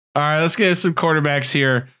All right, let's get some quarterbacks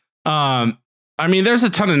here. I mean, there's a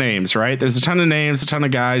ton of names, right? There's a ton of names, a ton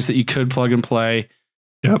of guys that you could plug and play.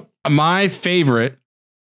 Yep. My favorite,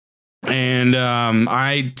 and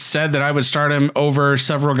I said that I would start him over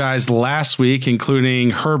several guys last week, including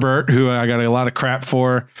Herbert, who I got a lot of crap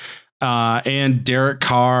for, and Derek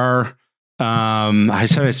Carr. I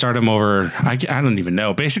said I'd start him over. I don't even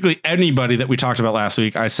know. Basically, anybody that we talked about last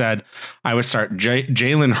week, I said I would start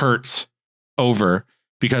Jalen Hurts over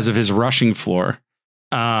because of his rushing floor.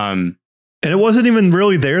 And it wasn't even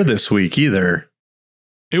really there this week either.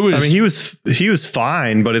 It was. I mean, he was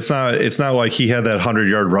fine, but it's not like he had that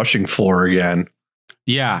 100-yard rushing floor again.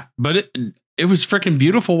 Yeah, but it was freaking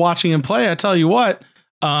beautiful watching him play. I tell you what,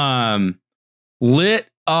 lit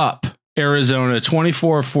up Arizona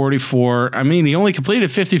 24-44. I mean, he only completed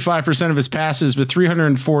 55% of his passes with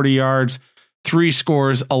 340 yards, 3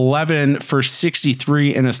 scores, 11 for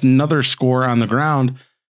 63, and another score on the ground.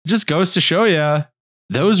 It just goes to show you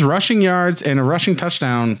those rushing yards and a rushing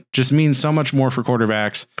touchdown just means so much more for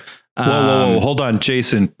quarterbacks. Whoa, hold on,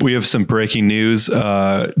 Jason. We have some breaking news.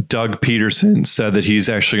 Doug Peterson said that he's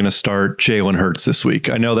actually going to start Jalen Hurts this week.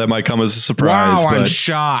 I know that might come as a surprise. Wow, but I'm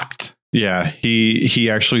shocked. Yeah, he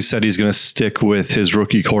actually said he's going to stick with his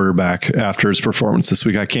rookie quarterback after his performance this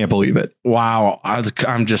week. I can't believe it. Wow,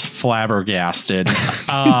 I'm just flabbergasted.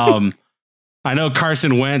 I know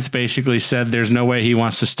Carson Wentz basically said there's no way he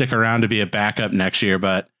wants to stick around to be a backup next year,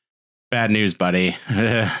 but bad news, buddy.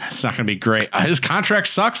 It's not going to be great. His contract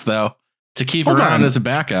sucks, though, to keep around as a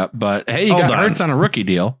backup. But hey, you got Hurts on a rookie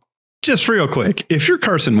deal. Just real quick, if you're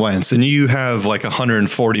Carson Wentz and you have like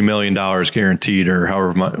 $140 million guaranteed, or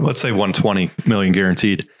however much, let's say $120 million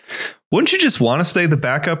guaranteed, wouldn't you just want to stay the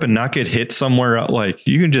backup and not get hit somewhere? Like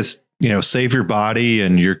you can just, save your body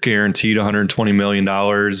and you're guaranteed $120 million.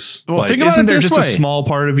 Well, think about isn't it there this just way. a small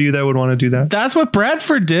part of you that would want to do that? That's what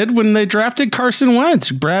Bradford did when they drafted Carson Wentz.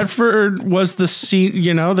 Bradford was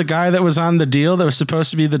the guy that was on the deal that was supposed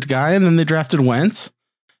to be the guy, and then they drafted Wentz.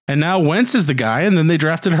 And now Wentz is the guy, and then they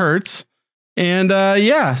drafted Hurts. And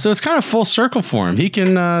so it's kind of full circle for him. He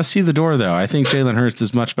can see the door, though. I think Jalen Hurts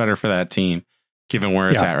is much better for that team, given where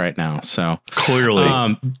it's at right now. So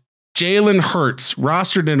clearly, Jalen Hurts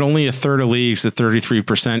rostered in only a third of leagues at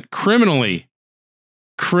 33%, criminally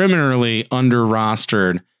under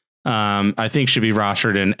rostered. I think should be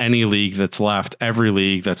rostered in any league that's left, every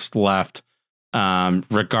league that's left,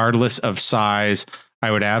 regardless of size. I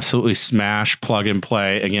would absolutely smash plug and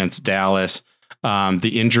play against Dallas.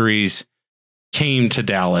 The injuries came to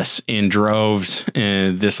Dallas in droves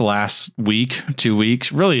this last week, 2 weeks,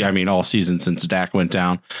 really. I mean, all season since Dak went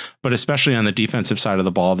down, but especially on the defensive side of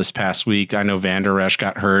the ball this past week. I know Van Der Esch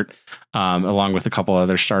got hurt along with a couple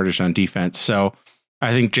other starters on defense. So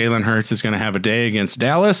I think Jalen Hurts is going to have a day against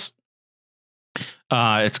Dallas.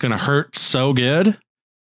 It's going to hurt so good.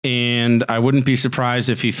 And I wouldn't be surprised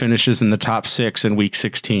if he finishes in the top 6 in week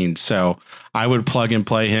 16. So I would plug and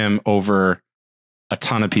play him over a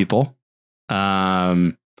ton of people.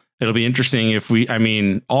 It'll be interesting if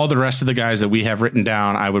all the rest of the guys that we have written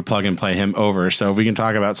down, I would plug and play him over. So we can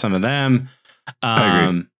talk about some of them. I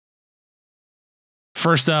agree.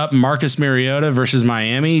 First up, Marcus Mariota versus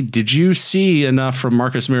Miami. Did you see enough from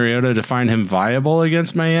Marcus Mariota to find him viable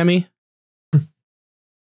against Miami?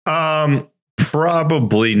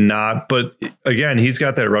 Probably not, but again, he's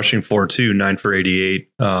got that rushing floor too, 9 for 88,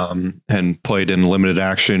 and played in limited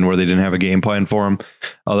action where they didn't have a game plan for him.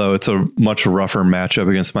 Although it's a much rougher matchup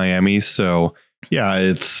against Miami, so yeah,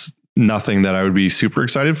 it's nothing that I would be super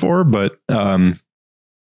excited for. But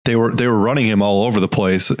they were running him all over the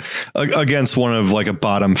place against one of like a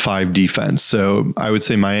bottom 5 defense. So I would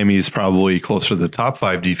say Miami is probably closer to the top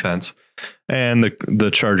 5 defense. And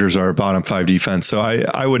the Chargers are bottom 5 defense. So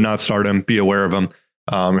I would not start him. Be aware of him.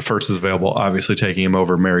 If Hurts is available, obviously taking him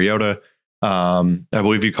over Mariota. I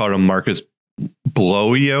believe you called him Marcus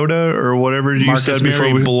Blowiota or whatever you Marcus said before.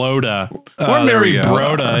 Blota. Or Mary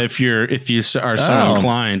Broda if you are so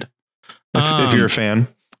inclined. If you're a fan.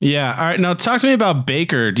 Yeah. All right. Now talk to me about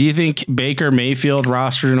Baker. Do you think Baker Mayfield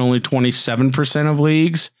rostered in only 27% of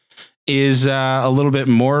leagues is a little bit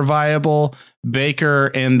more viable?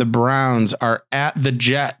 Baker and the Browns are at the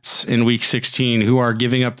Jets in week 16, who are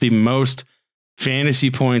giving up the most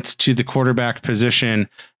fantasy points to the quarterback position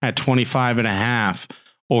at 25.5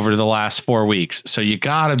 over the last 4 weeks. So you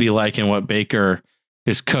got to be liking what Baker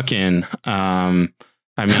is cooking. See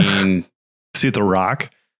the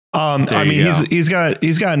Rock. He's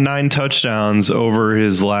got 9 touchdowns over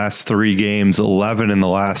his last 3 games, 11 in the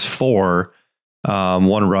last 4.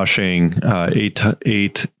 1 rushing,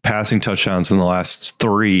 8 passing touchdowns in the last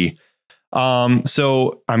 3.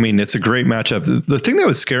 So, I mean, it's a great matchup. The thing that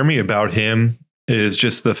would scare me about him is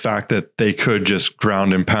just the fact that they could just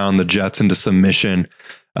ground and pound the Jets into submission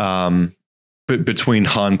between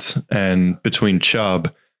Hunt and between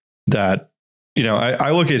Chubb. That, you know,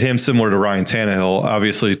 I look at him similar to Ryan Tannehill.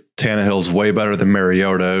 Obviously, Tannehill's way better than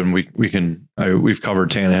Mariota, and we've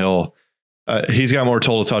covered Tannehill. He's got more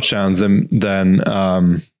total touchdowns than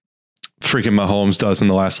freaking Mahomes does in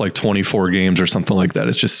the last like 24 games or something like that.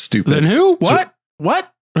 It's just stupid. Then who?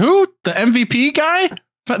 What? Who? The MVP guy?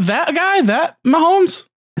 That guy? That Mahomes?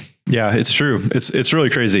 Yeah, it's true. It's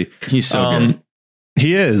really crazy. He's so good.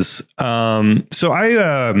 He is. So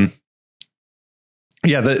I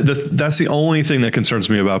that's the only thing that concerns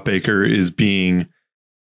me about Baker is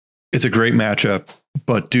it's a great matchup,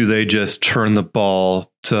 but do they just turn the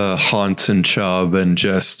ball to Hunt and Chubb and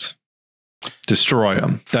just destroy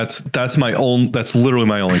them? That's literally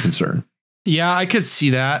my only concern. Yeah, I could see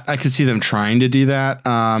that. I could see them trying to do that.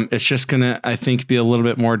 It's just gonna, I think, be a little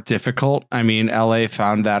bit more difficult. I mean, LA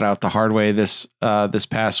found that out the hard way this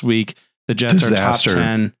past week. The Jets are top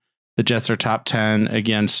 10. The Jets are top 10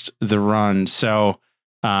 against the run. So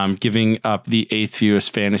giving up the 8th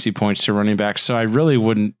fewest fantasy points to running backs. So I really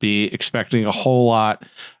wouldn't be expecting a whole lot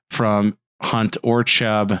from Hunt or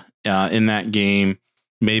Chubb in that game.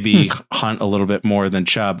 Maybe Hunt a little bit more than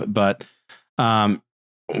Chubb, but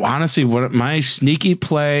honestly, what my sneaky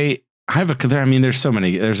play, there's so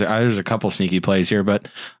many, there's a couple sneaky plays here, but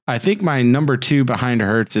I think my number 2 behind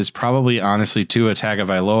Hurts is probably honestly Tua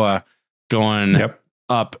Tagovailoa going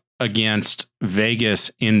up against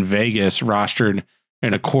Vegas in Vegas, rostered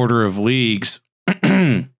in a quarter of leagues.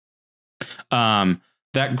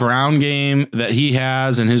 That ground game that he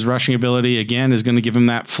has and his rushing ability again is going to give him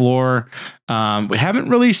that floor. We haven't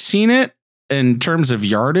really seen it in terms of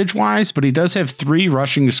yardage wise, but he does have 3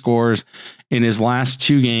 rushing scores in his last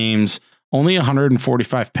 2 games, only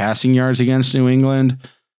 145 passing yards against New England.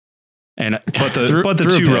 But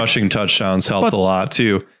the 2 rushing touchdowns helped a lot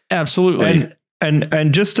too. Absolutely.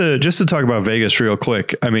 And just to talk about Vegas real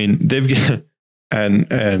quick. I mean, they've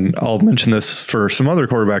and I'll mention this for some other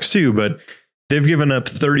quarterbacks too, but they've given up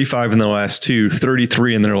 35 in their last 2,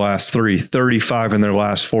 33 in their last 3, 35 in their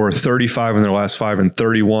last 4, 35 in their last 5, and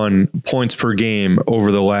 31 points per game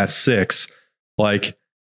over the last 6. Like,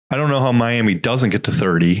 I don't know how Miami doesn't get to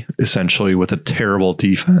 30 essentially with a terrible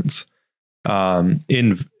defense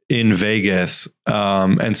in Vegas.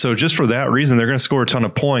 And so just for that reason, they're going to score a ton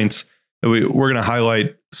of points. We're going to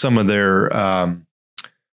highlight some of their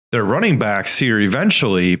running backs here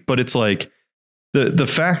eventually, but it's like the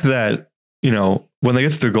fact that, you know, when they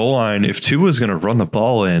get to the goal line, if Tua is going to run the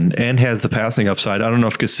ball in and has the passing upside, I don't know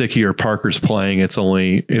if Gesicki or Parker's playing.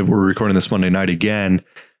 We're recording this Monday night again.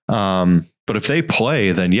 But if they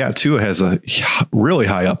play, then yeah, Tua has a really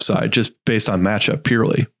high upside just based on matchup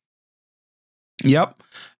purely. Yep.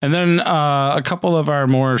 And then a couple of our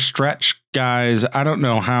more stretch guys. I don't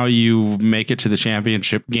know how you make it to the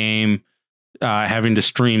championship game having to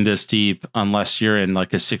stream this deep unless you're in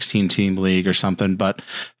like a 16-team league or something. But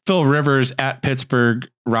Phil Rivers at Pittsburgh,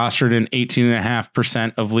 rostered in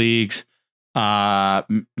 18.5% of leagues.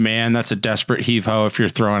 Man, that's a desperate heave-ho if you're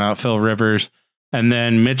throwing out Phil Rivers. And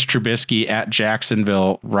then Mitch Trubisky at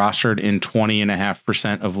Jacksonville, rostered in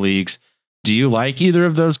 20.5% of leagues. Do you like either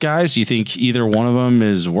of those guys? Do you think either one of them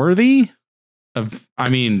is worthy of? I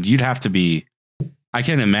mean, you'd have to be. I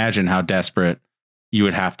can't imagine how desperate you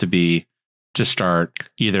would have to be to start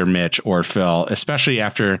either Mitch or Phil, especially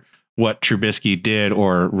after what Trubisky did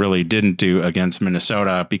or really didn't do against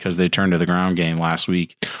Minnesota, because they turned to the ground game last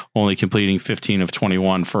week, only completing 15 of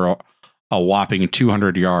 21 for a whopping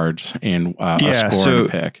 200 yards and a score and a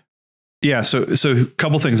pick. Yeah. So a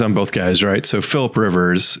couple things on both guys, right? So Phillip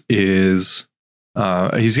Rivers is,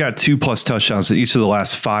 he's got 2+ touchdowns in each of the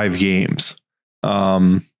last 5 games,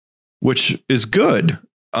 which is good.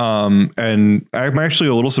 And I'm actually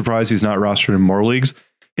a little surprised he's not rostered in more leagues.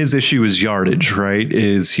 His issue is yardage, right?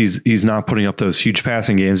 He's not putting up those huge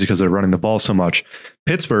passing games because they're running the ball so much.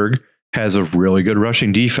 Pittsburgh has a really good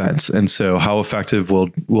rushing defense. And so how effective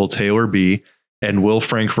will Taylor be? And will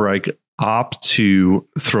Frank Reich opt to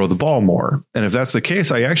throw the ball more? And if that's the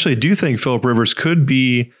case, I actually do think Phillip Rivers could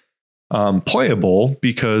be playable,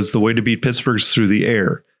 because the way to beat Pittsburgh is through the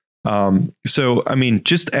air. So, I mean,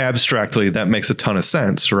 just abstractly, that makes a ton of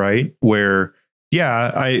sense, right? Where, yeah,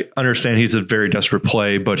 I understand he's a very desperate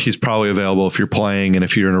play, but he's probably available if you're playing and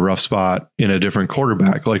if you're in a rough spot in a different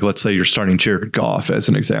quarterback. Like, let's say you're starting Jared Goff as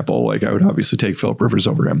an example. Like, I would obviously take Phillip Rivers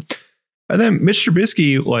over him. And then Mitch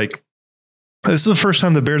Trubisky, like, this is the first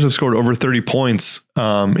time the Bears have scored over 30 points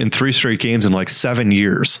in 3 straight games in like 7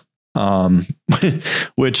 years,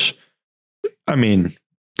 which I mean,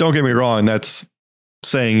 don't get me wrong. That's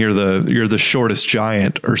saying you're the shortest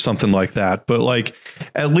giant or something like that. But like,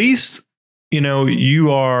 at least,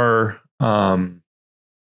 you are,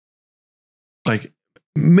 like,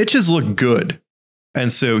 Mitch has looked good.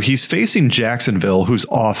 And so he's facing Jacksonville, who's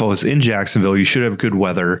awful. It's in Jacksonville. You should have good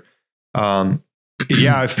weather.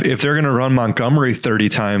 Yeah, if they're going to run Montgomery 30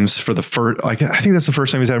 times for the first, like, I think that's the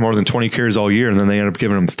first time he's had more than 20 carries all year, and then they end up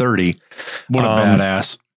giving him 30. What a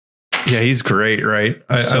badass. Yeah, he's great, right?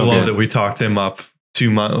 I love that we talked him up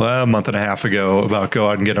a month and a half ago about go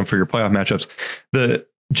out and get him for your playoff matchups. The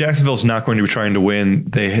Jacksonville's not going to be trying to win.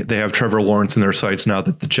 They have Trevor Lawrence in their sights now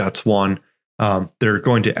that the Jets won. They're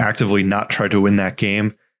going to actively not try to win that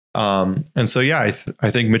game. And so, yeah,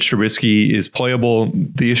 I think Mitch Trubisky is playable.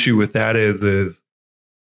 The issue with that is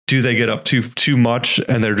do they get up too much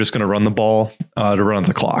and they're just going to run the ball to run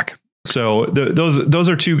the clock? So those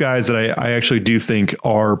are two guys that I actually do think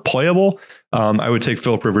are playable. I would take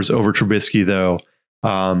Phillip Rivers over Trubisky, though,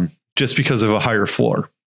 just because of a higher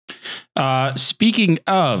floor. Speaking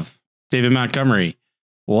of David Montgomery,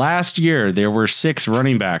 last year there were 6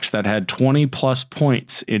 running backs that had 20 plus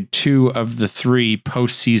points in 2 of the 3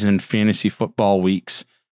 postseason fantasy football weeks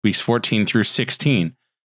 14 through 16.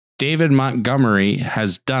 David Montgomery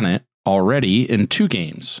has done it already in 2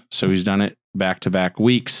 games. So he's done it back-to-back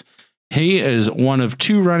weeks. He is one of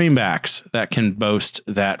 2 running backs that can boast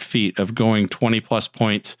that feat of going 20 plus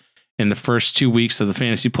points in the first 2 weeks of the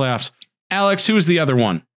fantasy playoffs. Alex, who is the other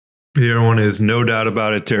one? The other one is, no doubt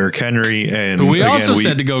about it, Derrick Henry. And who we also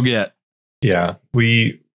said to go get. Yeah,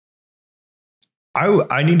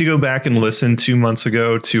 I need to go back and listen 2 months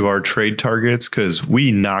ago to our trade targets, because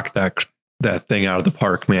we knocked that thing out of the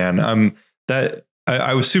park, man.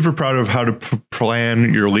 I was super proud of how to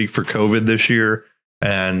plan your league for COVID this year.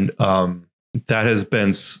 And that has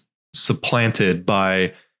been supplanted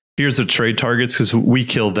by, here's the trade targets, because we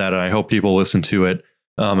killed that. And I hope people listen to it.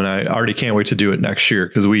 And I already can't wait to do it next year,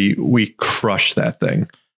 because we crushed that thing.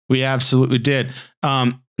 We absolutely did.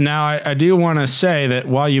 Now, I do want to say that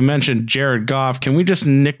while you mentioned Jared Goff, can we just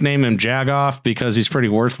nickname him Jagoff, because he's pretty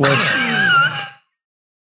worthless?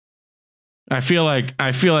 I feel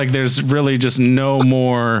like there's really just no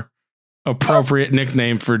more appropriate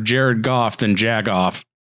nickname for Jared Goff than Jagoff,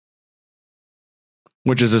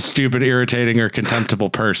 which is a stupid, irritating, or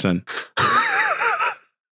contemptible person.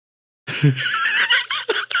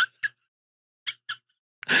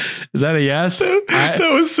 Is that a yes? That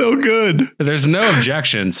was so good. There's no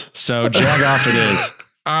objections. So Jagoff it is.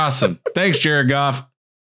 Awesome. Thanks, Jared Goff.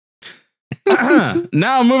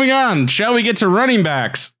 Now moving on. Shall we get to running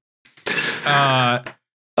backs?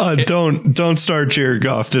 Don't start Jared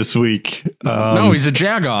Goff this week. No, he's a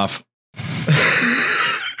Jagoff.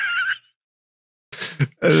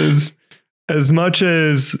 As much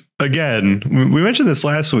as, again, we mentioned this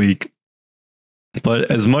last week, but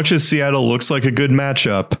as much as Seattle looks like a good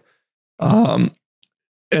matchup,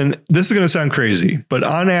 and this is going to sound crazy, but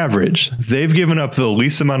on average, they've given up the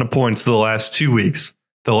least amount of points the last 2 weeks,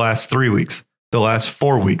 the last 3 weeks, the last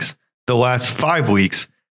 4 weeks, the last 5 weeks,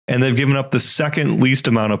 and they've given up the second least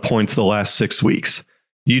amount of points the last 6 weeks.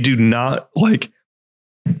 You do not, like,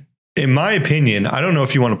 in my opinion, I don't know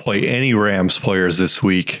if you want to play any Rams players this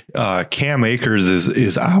week. Cam Akers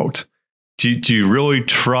is out. Do you really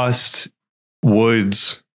trust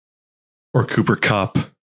Woods or Cooper Kupp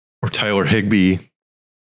or Tyler Higbee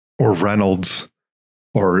or Reynolds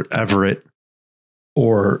or Everett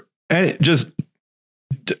or do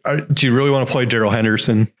you really want to play Darrell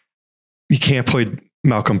Henderson? You can't play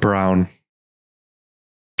Malcolm Brown.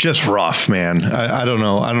 Just rough, man. I don't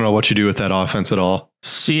know. I don't know what you do with that offense at all.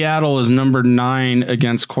 Seattle is number 9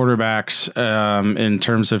 against quarterbacks in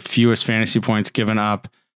terms of fewest fantasy points given up.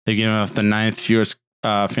 They've given up the 9th fewest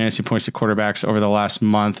fantasy points to quarterbacks over the last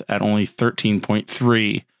month at only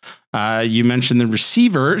 13.3. You mentioned the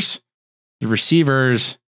receivers. The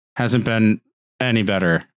receivers hasn't been any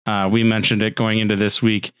better. We mentioned it going into this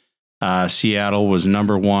week. Seattle was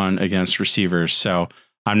number 1 against receivers. So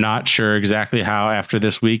I'm not sure exactly how after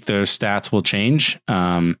this week those stats will change.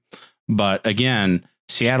 But again,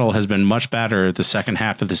 Seattle has been much better the second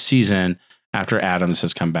half of the season after Adams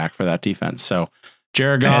has come back for that defense. So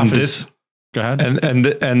Jared Goff go ahead.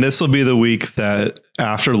 And this will be the week that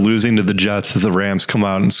after losing to the Jets, the Rams come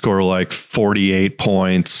out and score like 48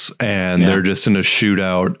 points and they're just in a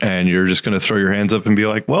shootout, and you're just going to throw your hands up and be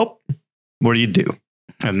like, well, what do you do?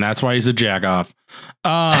 And that's why he's a Jagoff.